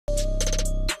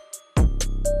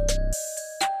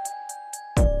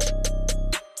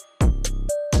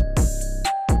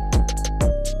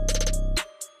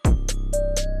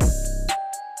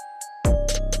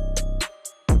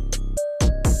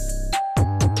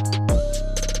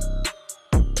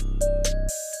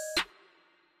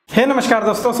नमस्कार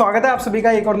दोस्तों, स्वागत है आप सभी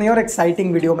का एक और नई और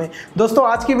एक्साइटिंग वीडियो में। दोस्तों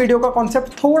आज की वीडियो का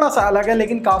कॉन्सेप्ट थोड़ा सा अलग है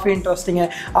लेकिन काफ़ी इंटरेस्टिंग है।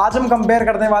 आज हम कंपेयर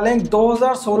करने वाले हैं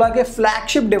 2016 के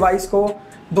फ्लैगशिप डिवाइस को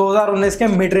 2019 के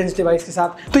मिड रेंज डिवाइस के साथ।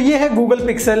 तो ये है गूगल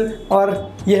पिक्सल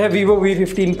और ये है Vivo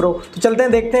V15 Pro। तो चलते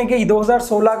हैं देखते हैं कि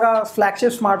 2016 का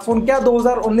फ्लैगशिप स्मार्टफोन क्या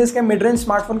 2019 के मिड रेंज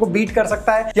स्मार्टफोन को बीट कर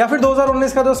सकता है या फिर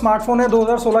 2019 का जो स्मार्टफोन है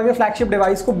 2016 के फ्लैगशिप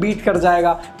डिवाइस को बीट कर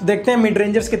जाएगा। तो देखते हैं मिड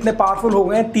रेंजर्स कितने पावरफुल हो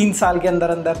गए हैं 3 साल के अंदर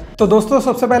अंदर। तो दोस्तों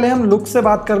सबसे पहले हम लुक से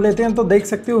बात कर लेते हैं। तो देख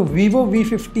सकते हो Vivo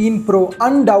V15 Pro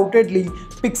undoubtedly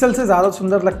pixel से ज़्यादा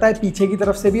सुंदर लगता है, पीछे की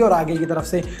तरफ से भी और आगे की तरफ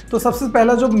से। तो सबसे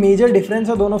पहला जो मेजर डिफरेंस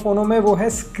है दोनों फ़ोनों में वो है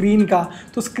स्क्रीन का।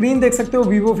 तो स्क्रीन देख सकते हो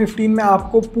Vivo 15 में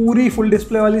आपको पूरी फुल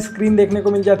डिस्प्ले वाली स्क्रीन देखने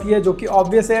को मिल जाती है, जो कि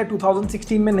ऑब्वियस है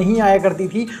 2016 में नहीं आया करती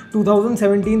थी।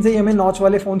 2017 से ही हमें नॉच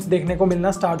वाले फ़ोन्स देखने को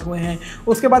मिलना स्टार्ट हुए हैं।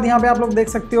 उसके बाद यहाँ पे आप लोग देख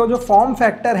सकते हो जो फॉर्म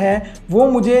फैक्टर है वो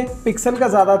मुझे पिक्सल का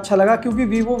ज़्यादा अच्छा लगा, क्योंकि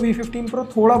Vivo V15 Pro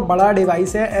थोड़ा बड़ा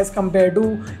डिवाइस है as compare to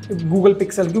Google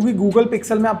pixel. क्योंकि गूगल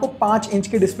पिक्सल में आपको 5 इंच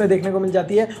की डिस्प्ले देखने को मिल जाती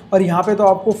है और यहाँ पे तो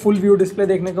आपको फुल व्यू डिस्प्ले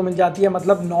देखने को मिल जाती है,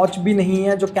 मतलब नॉच भी नहीं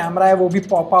है, जो कैमरा है वो भी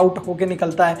पॉप आउट होके निकलता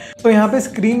है। तो यहाँ पे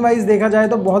स्क्रीन वाइज देखा जाए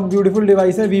तो बहुत ब्यूटीफुल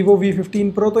डिवाइस है Vivo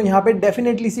V15 Pro। तो यहाँ पे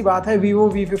डेफिनेटली सी बात है Vivo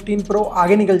V15 Pro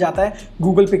आगे निकल जाता है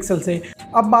गूगल पिक्सल से।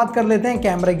 अब बात कर लेते हैं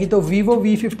कैमरे की। तो Vivo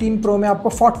V15 Pro में आपको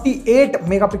 48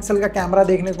 मेगापिक्सल का कैमरा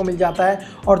देखने को मिल जाता है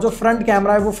और जो फ्रंट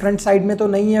कैमरा है वो फ्रंट साइड में तो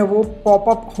नहीं है, वो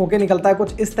पॉपअप होके निकलता है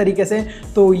कुछ इस तरीके से।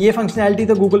 तो ये फंक्शनैलिटी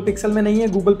तो गूगल पिक्सल में नहीं है।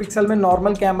 गूगल पिक्सल में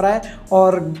नॉर्मल कैमरा है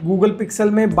और गूगल पिक्सल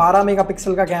में 12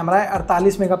 मेगापिक्सल का कैमरा है,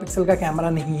 48 मेगापिक्सल का कैमरा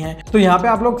नहीं है। तो यहाँ पे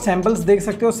आप लोग सैंपल्स देख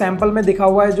सकते हो। सैंपल में दिखा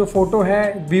हुआ है जो फोटो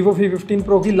है Vivo V15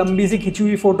 Pro की लंबी सी खिंची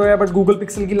हुई फोटो है, बट गूगल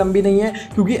पिक्सल की लंबी नहीं है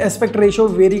क्योंकि एस्पेक्ट रेशियो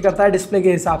वेरी करता है डिस्प्ले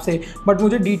के हिसाब से। बट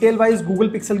मुझे डिटेल वाइज गूगल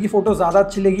पिक्सल की फोटो ज़्यादा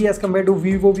अच्छी लगी as compare to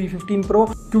Vivo V15 Pro,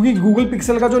 क्योंकि गूगल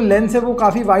पिक्सल का जो लेंस है वो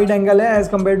काफ़ी वाइड एंगल है as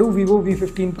compare to Vivo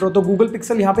V15 Pro। तो गूगल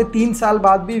पिक्सल यहाँ पे 3 साल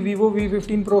बाद भी Vivo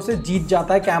V15 Pro से जीत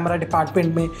जाता है कैमरा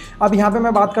डिपार्टमेंट में। अब यहाँ पे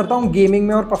मैं बात करता हूँ गेमिंग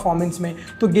में और परफॉर्मेंस में।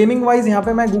 तो गेमिंग वाइज यहाँ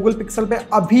पे मैं गूगल पिक्सल पे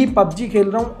अभी PUBG खेल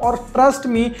रहा हूँ और ट्रस्ट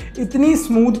मी इतनी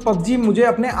स्मूथ PUBG मुझे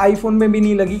अपने आईफोन में भी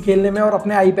नहीं लगी खेलने में और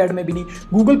अपने आईपैड में भी नहीं।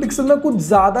 गूगल पिक्सल में कुछ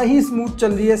ज़्यादा ही स्मूथ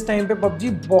चल रही है इस टाइम पे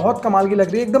PUBG, बहुत कमाल की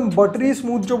लग रही है, एकदम बटरी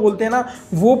स्मूथ जो बोलते हैं ना,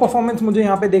 वो परफॉर्मेंस मुझे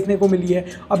यहाँ पे देखने को मिली है।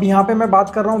 अब यहाँ पे मैं बात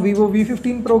कर रहा हूँ Vivo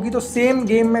V15 Pro की। तो सेम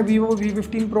गेम मैं Vivo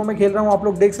V15 Pro में खेल रहा हूँ, आप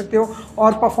लोग देख सकते हो,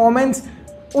 और परफॉर्मेंस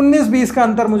 19-20 का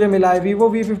अंतर मुझे मिला है। Vivo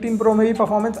V15 Pro में भी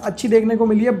परफॉर्मेंस अच्छी देखने को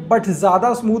मिली है, बट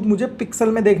ज़्यादा स्मूथ मुझे पिक्सल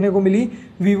में देखने को मिली।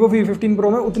 Vivo V15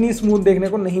 Pro में उतनी स्मूथ देखने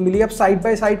को नहीं मिली। अब साइड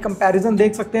बाय साइड कंपैरिजन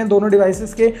देख सकते हैं दोनों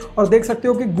डिवाइसेस के और देख सकते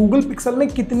हो कि गूगल पिक्सल में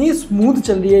कितनी स्मूथ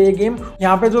चल रही है ये गेम।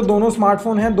 यहाँ पे जो दोनों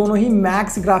स्मार्टफोन हैं दोनों ही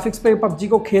मैक्स ग्राफिक्स पे PUBG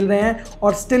को खेल रहे हैं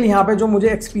और स्टिल यहाँ पे जो मुझे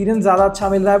एक्सपीरियंस ज़्यादा अच्छा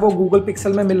मिल रहा है वो गूगल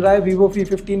पिक्सल में मिल रहा है, Vivo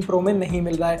V15 Pro में नहीं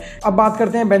मिल रहा है। अब बात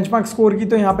करते हैं बेंचमार्क स्कोर की।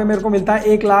 तो यहाँ पे मेरे को मिलता है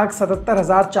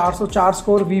 1,77,404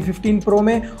 स्कोर V15 Pro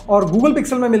में और गूगल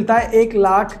पिक्सल में मिलता है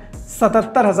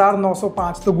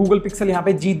 1,77,905। तो गूगल पिक्सल यहाँ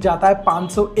पे जीत जाता है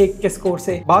 501 के स्कोर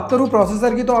से। बात करूँ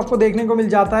प्रोसेसर की तो आपको देखने को मिल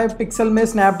जाता है पिक्सल में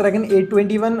स्नैपड्रैगन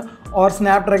 821 और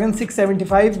स्नैपड्रैगन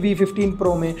 675 V15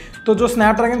 Pro में। तो जो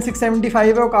स्नैपड्रैगन 675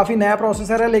 है वो काफ़ी नया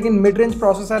प्रोसेसर है लेकिन मिड रेंज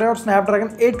प्रोसेसर है, और स्नैपड्रैगन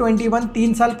 821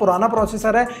 3 साल पुराना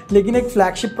प्रोसेसर है लेकिन एक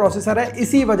फ्लैगशिप प्रोसेसर है।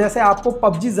 इसी वजह से आपको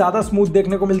PUBG ज़्यादा स्मूथ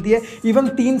देखने को मिलती है। इवन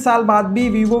 3 साल बाद भी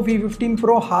Vivo V15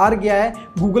 Pro हार गया है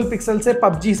गूगल पिक्सल से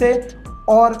PUBG से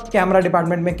और कैमरा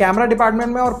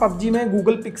डिपार्टमेंट में और PUBG में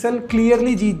गूगल पिक्सल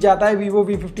क्लियरली जीत जाता है Vivo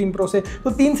V15 Pro से।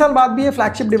 तो 3 साल बाद भी ये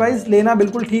फ्लैगशिप डिवाइस लेना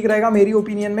बिल्कुल ठीक रहेगा मेरी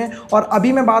ओपिनियन में। और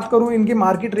अभी मैं बात करूं इनकी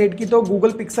मार्केट रेट की तो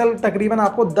गूगल पिक्सल तकरीबन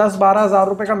आपको 10-12 हज़ार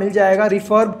रुपये का मिल जाएगा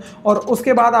रिफर्ब, और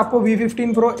उसके बाद आपको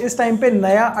V15 Pro इस टाइम पे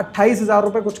नया 28 हज़ार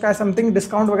रुपये कुछ का समथिंग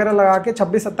डिस्काउंट वगैरह लगा के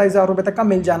 26-27 हज़ार रुपये तक का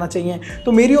मिल जाना चाहिए।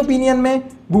 तो मेरी ओपिनियन में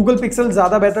गूगल पिक्सल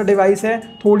ज़्यादा बेटर डिवाइस है,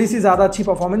 थोड़ी सी ज़्यादा अच्छी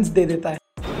परफॉर्मेंस दे देता है।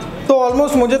 तो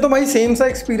ऑलमोस्ट मुझे तो भाई सेम सा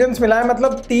एक्सपीरियंस मिला है।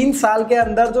 मतलब 3 साल के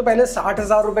अंदर जो पहले 60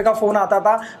 हज़ार रुपये का फ़ोन आता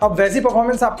था, अब वैसी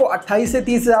परफॉर्मेंस आपको 28 से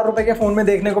 30 हज़ार रुपये के फ़ोन में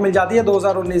देखने को मिल जाती है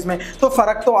 2019 में। तो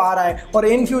फ़र्क तो आ रहा है और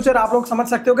इन फ्यूचर आप लोग समझ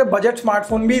सकते हो कि बजट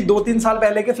स्मार्टफोन भी 2-3 साल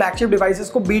पहले के फ्लैगशिप डिवाइसेस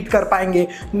को बीट कर पाएंगे।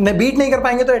 बीट नहीं कर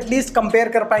पाएंगे तो एटलीस्ट कंपेयर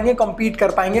कर पाएंगे, कम्पीट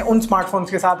कर पाएंगे उन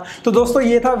स्मार्टफोन्स के साथ। तो दोस्तों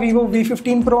ये था Vivo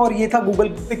V15 Pro और ये था गूगल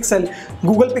पिक्सल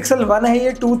 1 है,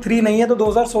 ये 2, 3 नहीं है। तो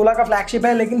 2016 का फ्लैगशिप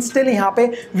है लेकिन स्टिल यहाँ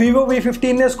पे Vivo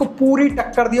V15 ने इसको पूरी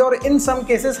टक्कर दी और इन सम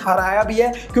केसेस हराया भी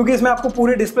है, क्योंकि इसमें आपको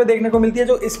पूरी डिस्प्ले देखने को मिलती है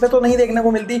जो इसमें तो नहीं देखने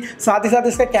को मिलती। साथ ही साथ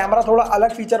इसका कैमरा थोड़ा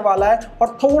अलग फीचर वाला है और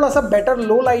थोड़ा सा बेटर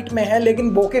लो लाइट में है, लेकिन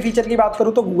बोके फीचर की बात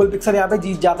करूँ तो गूगल पिक्सल यहाँ पे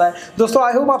जीत जाता है। दोस्तों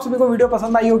आई होप आप सभी को वीडियो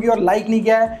पसंद आई होगी और लाइक नहीं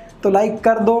किया है तो लाइक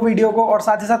कर दो वीडियो को, और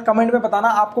साथ ही साथ कमेंट में बताना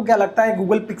आपको क्या लगता है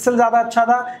गूगल पिक्सल ज़्यादा अच्छा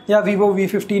था या Vivo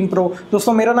V15 Pro।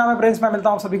 दोस्तों मेरा नाम है प्रिंस, मैं मिलता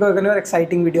हूँ सभी को एक और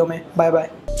एक्साइटिंग वीडियो में। Bye bye.